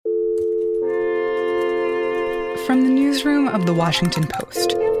from the newsroom of The Washington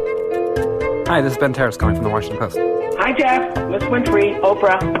Post. Hi, this is Ben Terris calling from The Washington Post. Hi, Jeff. Miss Winfrey,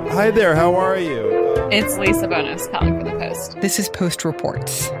 Oprah. Hi there, how are you? It's Lisa Bonos calling for The Post. This is Post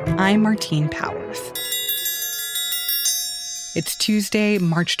Reports. I'm Martine Powers. It's Tuesday,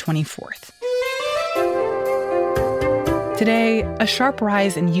 March 24th. Today, a sharp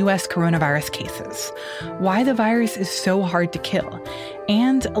rise in U.S. coronavirus cases, why the virus is so hard to kill,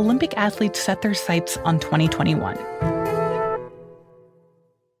 and Olympic athletes set their sights on 2021.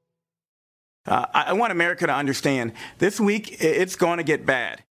 I want America to understand, this week, it's going to get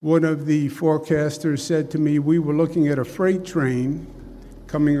bad. One of the forecasters said to me, we were looking at a freight train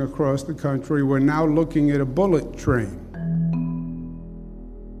coming across the country. We're now looking at a bullet train.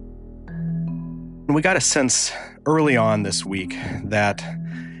 We got a sense early on this week that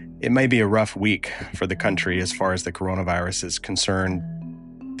it may be a rough week for the country as far as the coronavirus is concerned.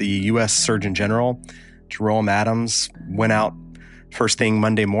 The U.S. Surgeon General, Jerome Adams, went out first thing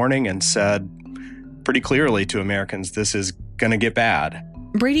Monday morning and said pretty clearly to Americans, this is going to get bad.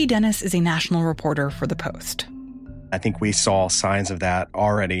 Brady Dennis is a national reporter for The Post. I think we saw signs of that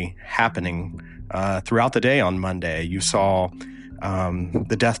already happening throughout the day on Monday. You saw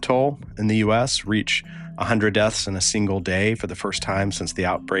the death toll in the U.S. reach 100 deaths in a single day for the first time since the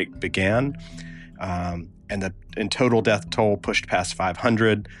outbreak began. And the total death toll pushed past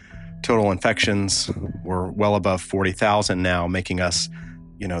 500. Total infections were well above 40,000 now, making us,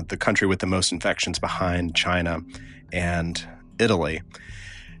 the country with the most infections behind China and Italy.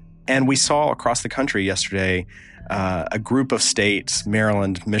 And we saw across the country yesterday a group of states,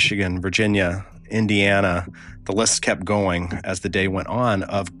 Maryland, Michigan, Virginia, Indiana, the list kept going as the day went on,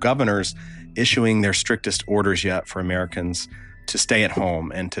 of governors issuing their strictest orders yet for Americans to stay at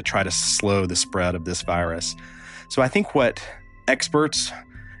home and to try to slow the spread of this virus. So I think what experts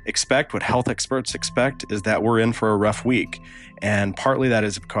expect, what health experts expect, is that we're in for a rough week. And partly that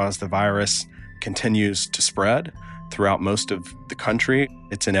is because the virus continues to spread throughout most of the country.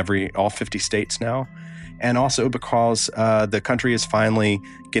 It's in all 50 states now. And also because the country is finally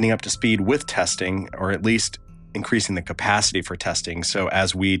getting up to speed with testing, or at least increasing the capacity for testing. So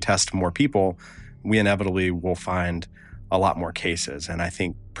as we test more people, we inevitably will find a lot more cases. And I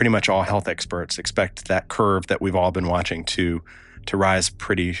think pretty much all health experts expect that curve that we've all been watching to rise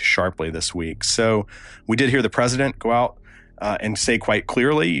pretty sharply this week. So we did hear the president go out and say quite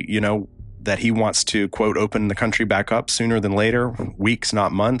clearly, that he wants to, quote, open the country back up sooner than later. Weeks,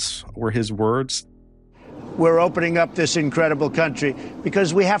 not months, were his words. We're opening up this incredible country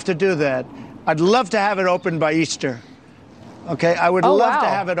because we have to do that. I'd love to have it open by Easter. Okay, I would love to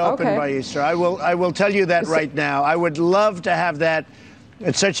have it open by Easter. I will tell you that right now. I would love to have that.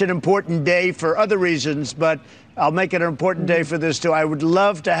 It's such an important day for other reasons, but I'll make it an important day for this too. I would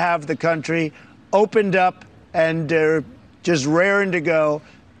love to have the country opened up and just raring to go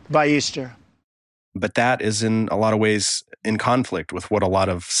by Easter. But that is in a lot of ways in conflict with what a lot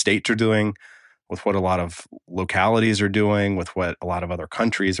of states are doing, with what a lot of localities are doing, with what a lot of other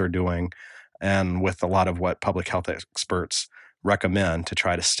countries are doing, and with a lot of what public health experts recommend to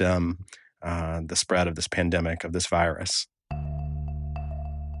try to stem the spread of this pandemic, of this virus.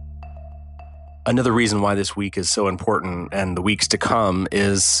 Another reason why this week is so important, and the weeks to come,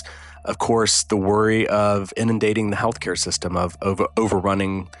 is, of course, the worry of inundating the healthcare system, of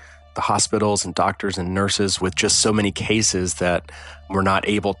overrunning the hospitals and doctors and nurses with just so many cases that we're not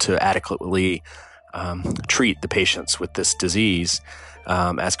able to adequately treat the patients with this disease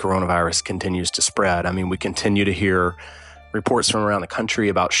as coronavirus continues to spread. I mean, we continue to hear reports from around the country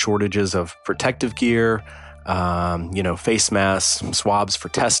about shortages of protective gear, face masks, swabs for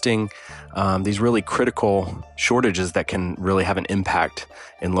testing, these really critical shortages that can really have an impact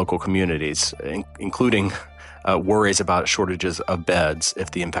in local communities, including worries about shortages of beds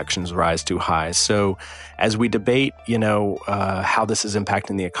if the infections rise too high. So as we debate, how this is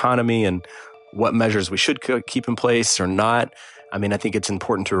impacting the economy and what measures we should keep in place or not, I think it's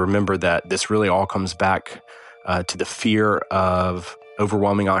important to remember that this really all comes back to the fear of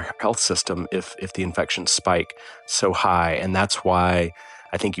overwhelming our health system if the infections spike so high. And that's why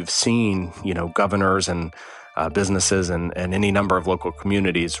I think you've seen, governors and businesses and any number of local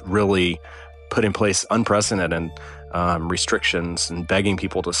communities really put in place unprecedented restrictions and begging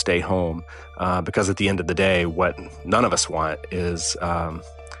people to stay home because at the end of the day, what none of us want is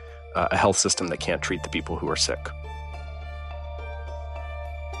a health system that can't treat the people who are sick.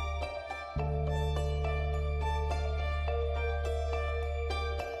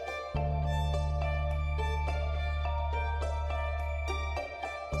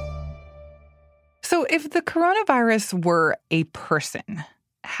 So if the coronavirus were a person,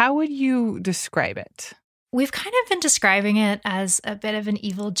 how would you describe it? We've kind of been describing it as a bit of an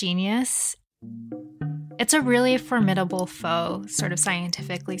evil genius. It's a really formidable foe, sort of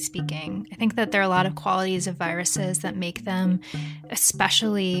scientifically speaking. I think that there are a lot of qualities of viruses that make them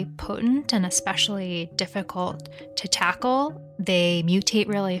especially potent and especially difficult to tackle. They mutate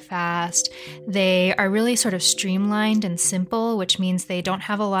really fast. They are really sort of streamlined and simple, which means they don't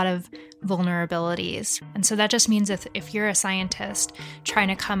have a lot of vulnerabilities. And so that just means if you're a scientist trying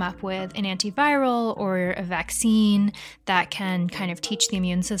to come up with an antiviral or a vaccine that can kind of teach the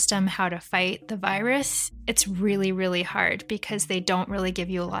immune system how to fight the virus, it's really, really hard because they don't really give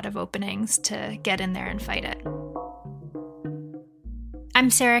you a lot of openings to get in there and fight it.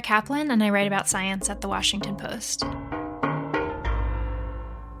 I'm Sarah Kaplan, and I write about science at The Washington Post.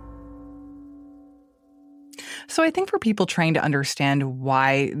 So I think for people trying to understand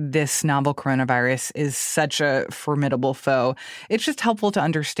why this novel coronavirus is such a formidable foe, it's just helpful to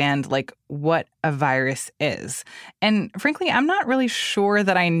understand, what a virus is. And frankly, I'm not really sure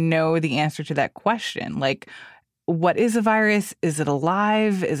that I know the answer to that question. What is a virus? Is it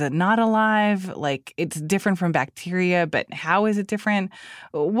alive? Is it not alive? It's different from bacteria, but how is it different?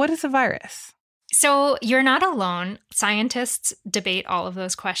 What is a virus? So you're not alone. Scientists debate all of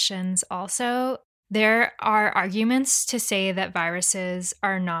those questions also. There are arguments to say that viruses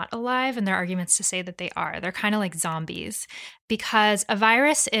are not alive, and there are arguments to say that they are. They're kind of like zombies, because a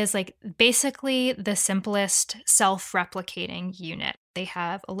virus is basically the simplest self-replicating unit. They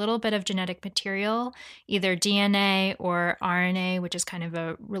have a little bit of genetic material, either DNA or RNA, which is kind of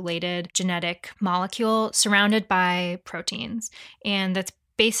a related genetic molecule, surrounded by proteins. And that's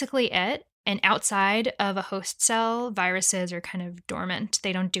basically it. And outside of a host cell, viruses are kind of dormant.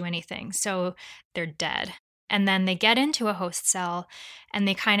 They don't do anything. So they're dead. And then they get into a host cell and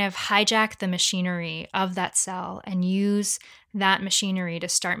they kind of hijack the machinery of that cell and use that machinery to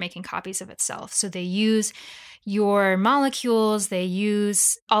start making copies of itself. So they use your molecules, they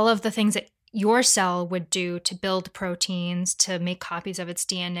use all of the things that your cell would do to build proteins, to make copies of its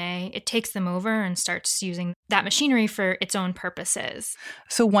DNA. It takes them over and starts using that machinery for its own purposes.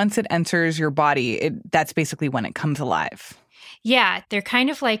 So once it enters your body, that's basically when it comes alive. Yeah, they're kind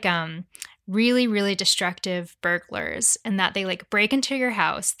of like really, really destructive burglars in that they break into your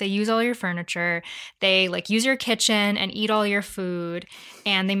house, they use all your furniture, they use your kitchen and eat all your food,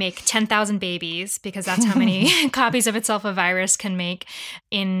 and they make 10,000 babies because that's how many copies of itself a virus can make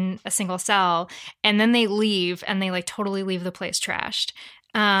in a single cell. And then they leave and they totally leave the place trashed.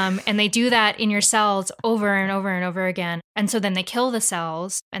 And they do that in your cells over and over and over again. And so then they kill the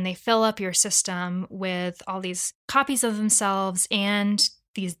cells and they fill up your system with all these copies of themselves and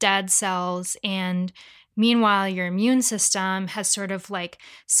these dead cells. And meanwhile, your immune system has sort of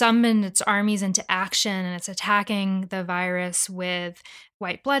summoned its armies into action, and it's attacking the virus with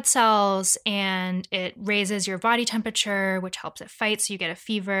white blood cells, and it raises your body temperature, which helps it fight, so you get a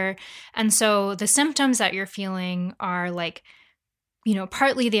fever. And so the symptoms that you're feeling are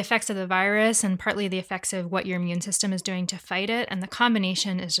partly the effects of the virus and partly the effects of what your immune system is doing to fight it. And the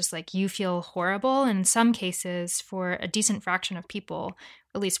combination is just you feel horrible. And in some cases, for a decent fraction of people,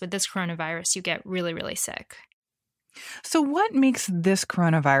 at least with this coronavirus, you get really, really sick. So what makes this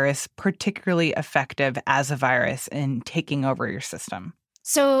coronavirus particularly effective as a virus in taking over your system?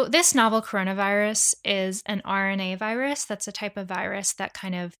 So this novel coronavirus is an RNA virus. That's a type of virus that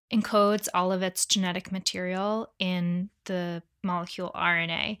kind of encodes all of its genetic material in the molecule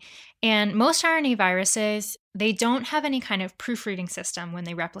RNA. And most RNA viruses, they don't have any kind of proofreading system when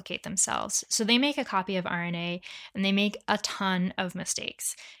they replicate themselves. So they make a copy of RNA and they make a ton of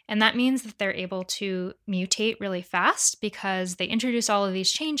mistakes. And that means that they're able to mutate really fast because they introduce all of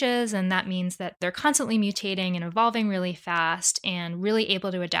these changes. And that means that they're constantly mutating and evolving really fast and really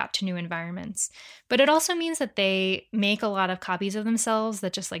able to adapt to new environments. But it also means that they make a lot of copies of themselves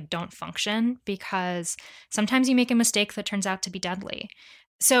that just don't function, because sometimes you make a mistake that turns out to be deadly.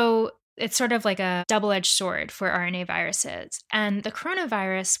 So it's sort of like a double-edged sword for RNA viruses. And the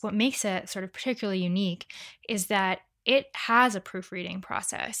coronavirus, what makes it sort of particularly unique is that it has a proofreading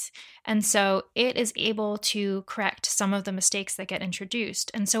process. And so it is able to correct some of the mistakes that get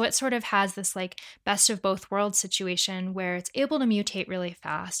introduced. And so it sort of has this best of both worlds situation where it's able to mutate really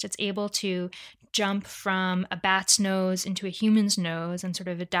fast. It's able to jump from a bat's nose into a human's nose and sort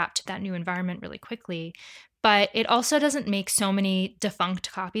of adapt to that new environment really quickly. But it also doesn't make so many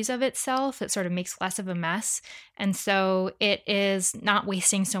defunct copies of itself. It sort of makes less of a mess. And so it is not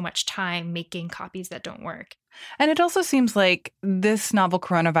wasting so much time making copies that don't work. And it also seems like this novel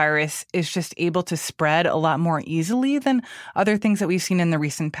coronavirus is just able to spread a lot more easily than other things that we've seen in the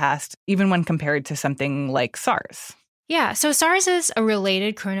recent past, even when compared to something like SARS. Yeah, so SARS is a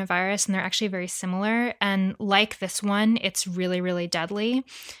related coronavirus, and they're actually very similar. And like this one, it's really, really deadly.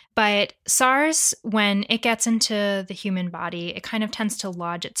 But SARS, when it gets into the human body, it kind of tends to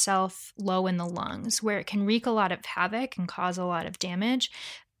lodge itself low in the lungs, where it can wreak a lot of havoc and cause a lot of damage.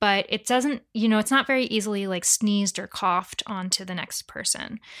 But it doesn't, it's not very easily like sneezed or coughed onto the next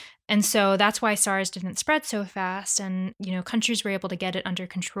person. And so that's why SARS didn't spread so fast. And, countries were able to get it under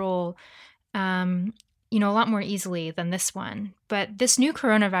control a lot more easily than this one. But this new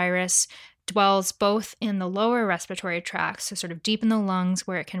coronavirus dwells both in the lower respiratory tract, so sort of deep in the lungs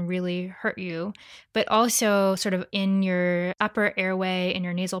where it can really hurt you, but also sort of in your upper airway, in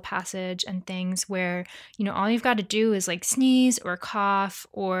your nasal passage and things where, all you've got to do is like sneeze or cough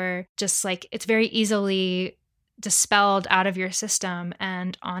or just like it's very easily dispelled out of your system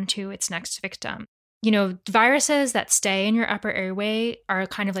and onto its next victim. Viruses that stay in your upper airway are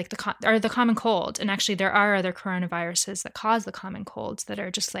kind of like the common cold. And actually, there are other coronaviruses that cause the common colds that are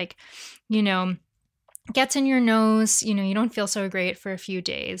just like, gets in your nose, you don't feel so great for a few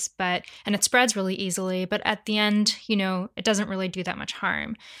days, and it spreads really easily. But at the end, it doesn't really do that much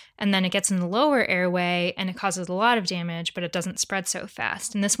harm. And then it gets in the lower airway and it causes a lot of damage, but it doesn't spread so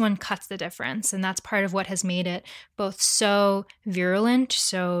fast. And this one cuts the difference. And that's part of what has made it both so virulent,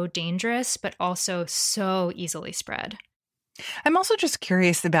 so dangerous, but also so easily spread. I'm also just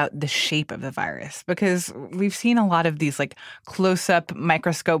curious about the shape of the virus because we've seen a lot of these like close-up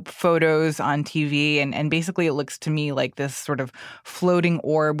microscope photos on TV and basically it looks to me like this sort of floating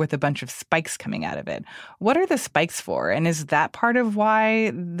orb with a bunch of spikes coming out of it. What are the spikes for? And is that part of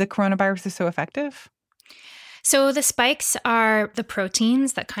why the coronavirus is so effective? So the spikes are the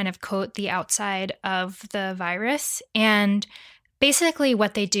proteins that kind of coat the outside of the virus. And basically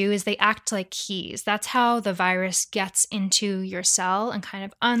what they do is they act like keys. That's how the virus gets into your cell and kind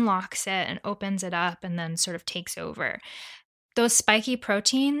of unlocks it and opens it up and then sort of takes over. Those spiky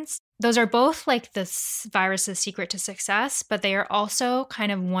proteins, those are both like this virus's secret to success, but they are also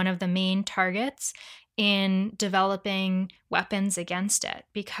kind of one of the main targets in developing weapons against it.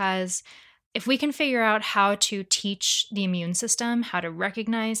 Because if we can figure out how to teach the immune system how to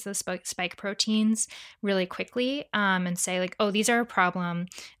recognize those spike proteins really quickly and say like, oh, these are a problem,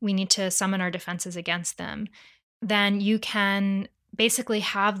 we need to summon our defenses against them, then you can basically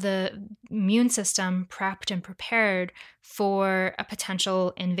have the immune system prepped and prepared for a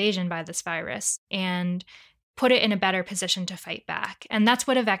potential invasion by this virus and put it in a better position to fight back. And that's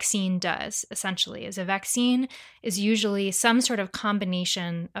what a vaccine does, essentially, is a vaccine is usually some sort of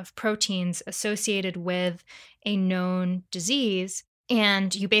combination of proteins associated with a known disease.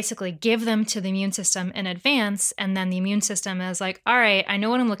 And you basically give them to the immune system in advance. And then the immune system is like, all right, I know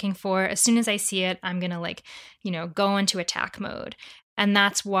what I'm looking for. As soon as I see it, I'm going to go into attack mode. And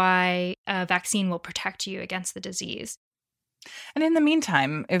that's why a vaccine will protect you against the disease. And in the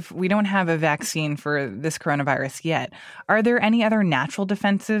meantime, if we don't have a vaccine for this coronavirus yet, are there any other natural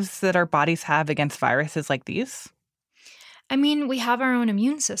defenses that our bodies have against viruses like these? I mean, we have our own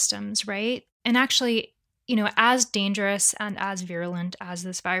immune systems, right? And actually, as dangerous and as virulent as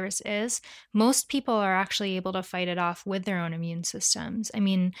this virus is, most people are actually able to fight it off with their own immune systems. I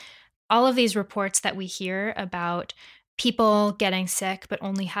mean, all of these reports that we hear about people getting sick but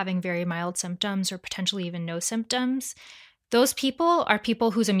only having very mild symptoms or potentially even no symptoms, those people are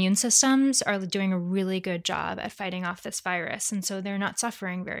people whose immune systems are doing a really good job at fighting off this virus, and so they're not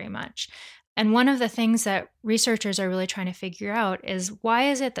suffering very much. And one of the things that researchers are really trying to figure out is why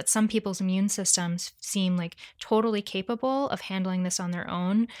is it that some people's immune systems seem like totally capable of handling this on their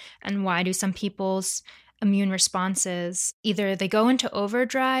own, and why do some people's immune responses, either they go into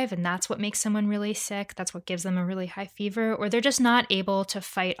overdrive and that's what makes someone really sick, that's what gives them a really high fever, or they're just not able to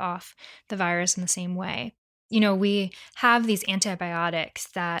fight off the virus in the same way. We have these antibiotics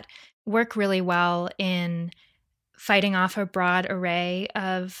that work really well in fighting off a broad array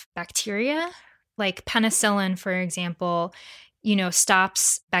of bacteria. Like penicillin, for example,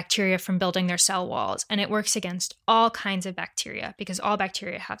 stops bacteria from building their cell walls. And it works against all kinds of bacteria because all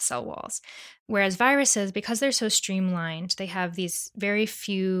bacteria have cell walls. Whereas viruses, because they're so streamlined, they have these very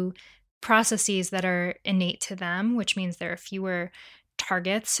few processes that are innate to them, which means there are fewer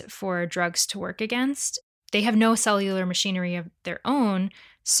targets for drugs to work against. They have no cellular machinery of their own,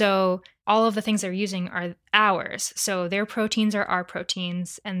 so all of the things they're using are ours. So their proteins are our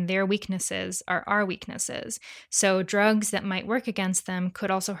proteins, and their weaknesses are our weaknesses. So drugs that might work against them could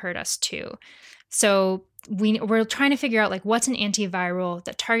also hurt us too. So we're trying to figure out what's an antiviral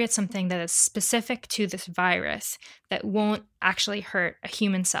that targets something that is specific to this virus that won't actually hurt a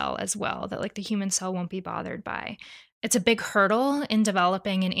human cell as well, that the human cell won't be bothered by. It's a big hurdle in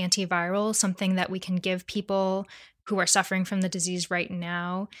developing an antiviral, something that we can give people who are suffering from the disease right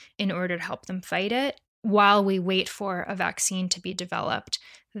now in order to help them fight it, while we wait for a vaccine to be developed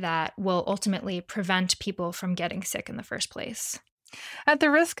that will ultimately prevent people from getting sick in the first place. At the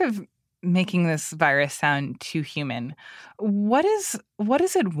risk of making this virus sound too human, what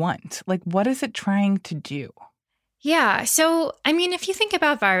does it want? Like, what is it trying to do? Yeah. So, I mean, if you think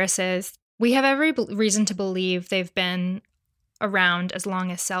about viruses, we have every reason to believe they've been around as long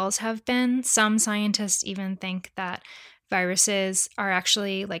as cells have been. Some scientists even think that viruses are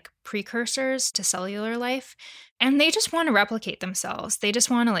actually like precursors to cellular life, and they just want to replicate themselves. They just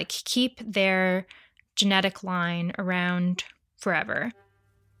want to like keep their genetic line around forever.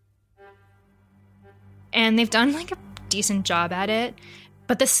 And they've done like a decent job at it.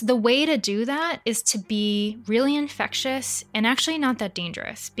 But the way to do that is to be really infectious and actually not that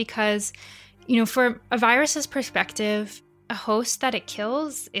dangerous, because, you know, for a virus's perspective, a host that it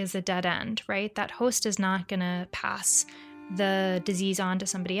kills is a dead end, right? That host is not going to pass the disease on to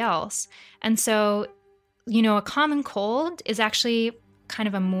somebody else. And so, you know, a common cold is actually kind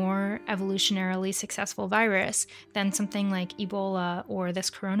of a more evolutionarily successful virus than something like Ebola or this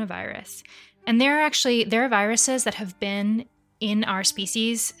coronavirus. And there are viruses that have been in our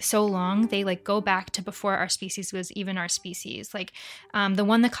species so long, they like go back to before our species was even our species. Like the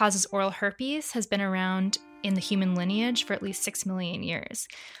one that causes oral herpes has been around in the human lineage for at least 6 million years.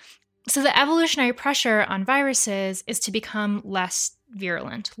 So the evolutionary pressure on viruses is to become less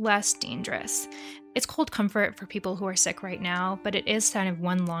virulent, less dangerous. It's cold comfort for people who are sick right now, but it is kind of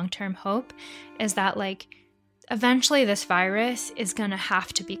one long-term hope, is that like eventually this virus is going to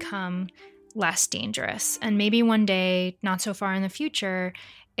have to become less dangerous. And maybe one day, not so far in the future,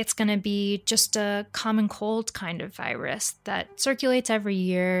 it's going to be just a common cold kind of virus that circulates every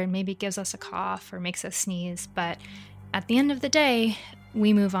year and maybe gives us a cough or makes us sneeze. But at the end of the day,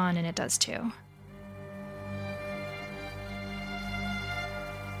 we move on and it does too.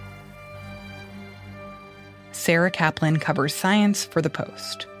 Sarah Kaplan covers science for The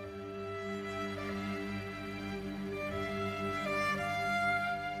Post.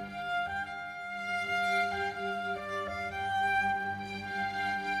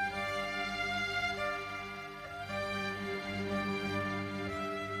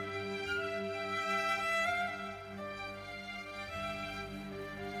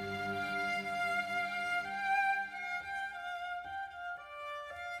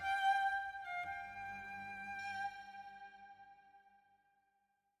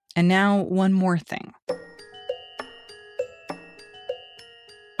 And now, one more thing.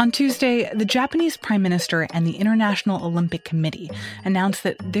 On Tuesday, the Japanese Prime Minister and the International Olympic Committee announced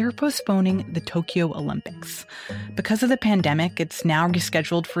that they're postponing the Tokyo Olympics. Because of the pandemic, it's now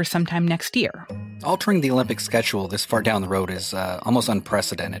rescheduled for sometime next year. Altering the Olympic schedule this far down the road is almost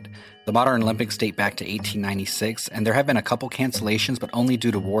unprecedented. The modern Olympics date back to 1896, and there have been a couple cancellations, but only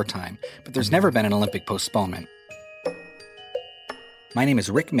due to wartime. But there's never been an Olympic postponement. My name is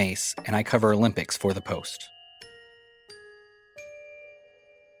Rick Mace, and I cover Olympics for The Post.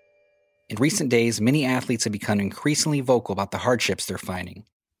 In recent days, many athletes have become increasingly vocal about the hardships they're finding.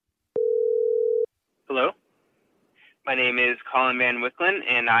 Hello. My name is Colin Van Wicklen,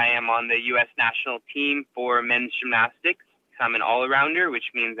 and I am on the U.S. national team for men's gymnastics. I'm an all-arounder,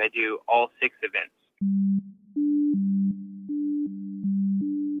 which means I do all 6 events.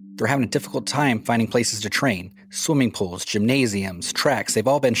 They're having a difficult time finding places to train. Swimming pools, gymnasiums, tracks, they've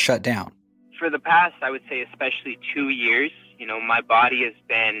all been shut down. For the past, I would say especially 2 years, my body has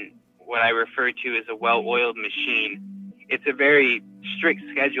been what I refer to as a well-oiled machine. It's a very strict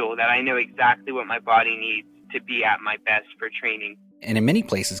schedule that I know exactly what my body needs to be at my best for training. And in many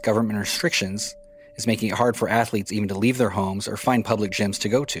places, government restrictions is making it hard for athletes even to leave their homes or find public gyms to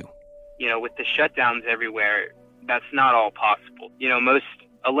go to. With the shutdowns everywhere, that's not all possible. Most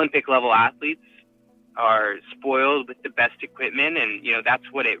Olympic-level athletes are spoiled with the best equipment, and, that's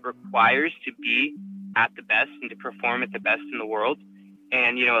what it requires to be at the best and to perform at the best in the world.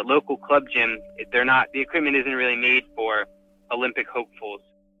 And, at local club gyms, the equipment isn't really made for Olympic hopefuls.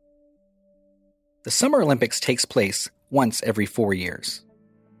 The Summer Olympics takes place once every 4 years.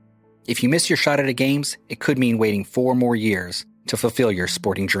 If you miss your shot at a Games, it could mean waiting 4 more years to fulfill your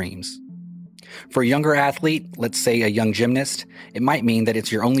sporting dreams. For a younger athlete, let's say a young gymnast, it might mean that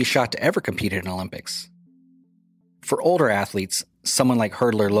it's your only shot to ever compete at an Olympics. For older athletes, someone like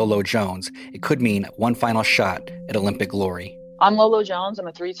hurdler Lolo Jones, it could mean one final shot at Olympic glory. I'm Lolo Jones. I'm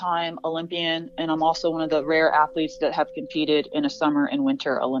a 3-time Olympian, and I'm also one of the rare athletes that have competed in a summer and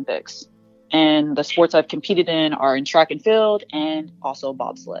winter Olympics. And the sports I've competed in are in track and field and also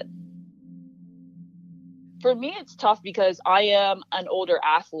bobsled. For me, it's tough because I am an older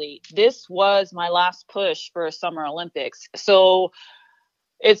athlete. This was my last push for a Summer Olympics. So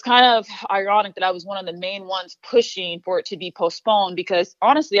it's kind of ironic that I was one of the main ones pushing for it to be postponed, because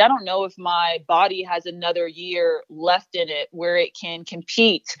honestly, I don't know if my body has another year left in it where it can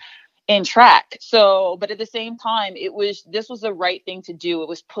compete in track. So, but at the same time, this was the right thing to do. It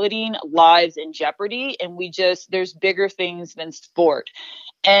was putting lives in jeopardy, and there's bigger things than sport.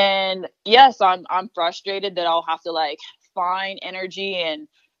 And yes, I'm frustrated that I'll have to like find energy and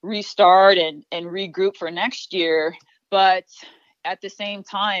restart and regroup for next year. But at the same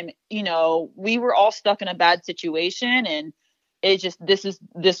time, we were all stuck in a bad situation, and this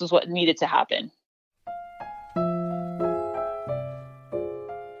is what needed to happen.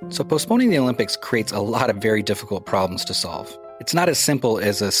 So postponing the Olympics creates a lot of very difficult problems to solve. It's not as simple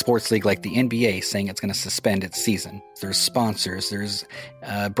as a sports league like the NBA saying it's going to suspend its season. There's sponsors, there's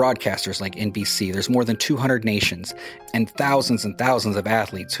broadcasters like NBC, there's more than 200 nations, and thousands of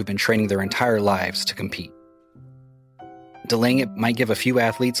athletes who've been training their entire lives to compete. Delaying it might give a few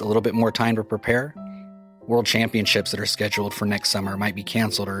athletes a little bit more time to prepare. World championships that are scheduled for next summer might be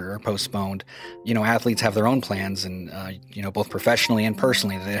canceled or postponed. Athletes have their own plans and, both professionally and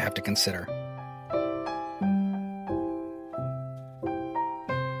personally that they have to consider.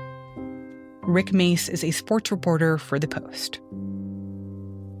 Rick Mace is a sports reporter for The Post.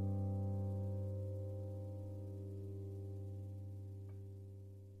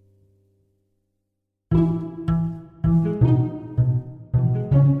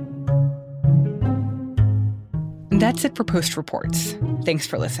 That's it for Post Reports. Thanks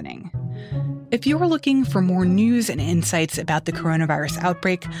for listening. If you are looking for more news and insights about the coronavirus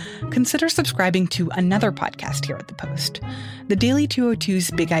outbreak, consider subscribing to another podcast here at The Post. The Daily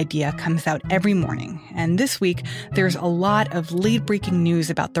 202's Big Idea comes out every morning, and this week there's a lot of late-breaking news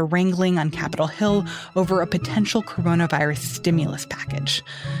about the wrangling on Capitol Hill over a potential coronavirus stimulus package.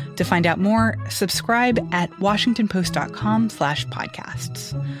 To find out more, subscribe at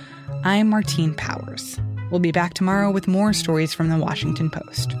washingtonpost.com/podcasts. I'm Martine Powers. We'll be back tomorrow with more stories from the Washington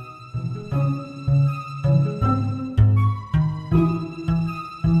Post.